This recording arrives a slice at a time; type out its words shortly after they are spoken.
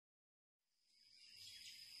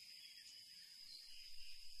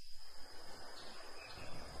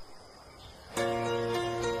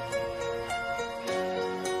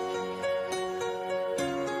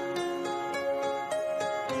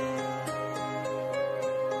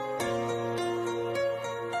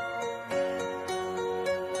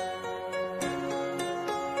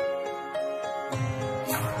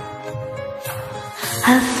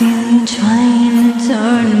I feel you trying to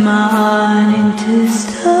turn my heart into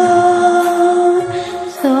stone.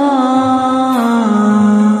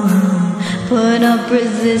 Put up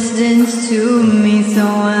resistance to me, so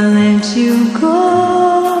I let you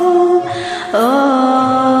go.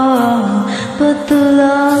 Oh, but the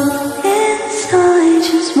love inside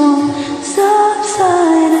just won't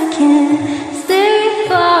subside. I can't stay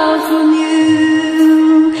far from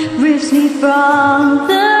you. Rips me from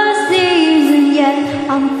the seams, and yet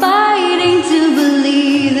I'm fighting to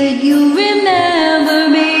believe that you remember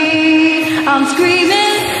me. I'm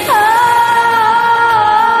screaming,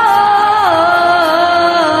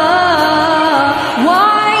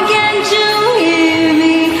 why can't you hear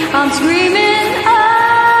me? I'm screaming,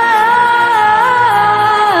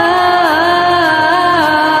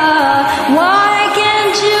 why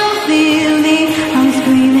can't you feel me? I'm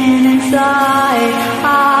screaming inside.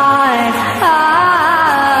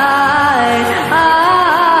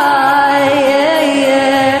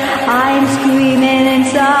 I'm screaming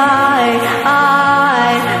inside.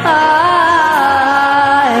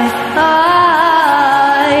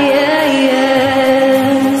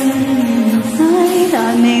 I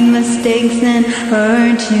made mistakes and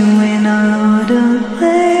hurt you in a lot of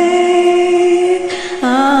ways.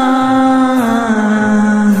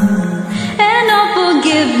 And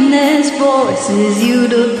unforgiveness forces you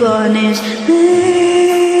to punish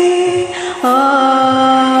me.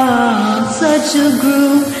 Oh, such a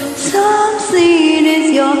gruesome scene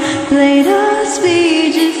is your plate of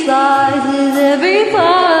speech. It slices every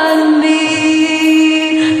part of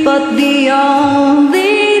me. But the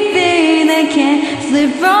only thing that can't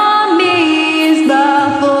slip from me is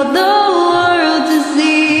love for the world to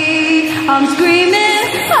see. I'm screaming,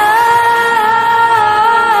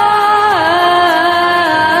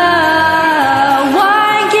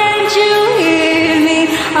 why can't you hear me?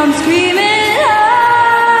 I'm screaming,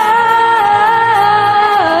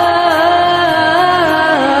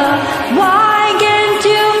 why can't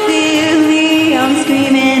you feel me? I'm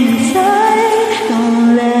screaming inside. Don't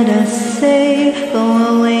let us say, go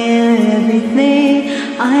away everything.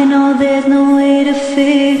 I know there's no way to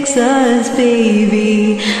fix us,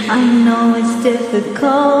 baby. I know it's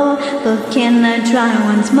difficult, but can I try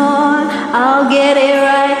once more? I'll get it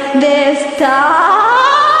right this time.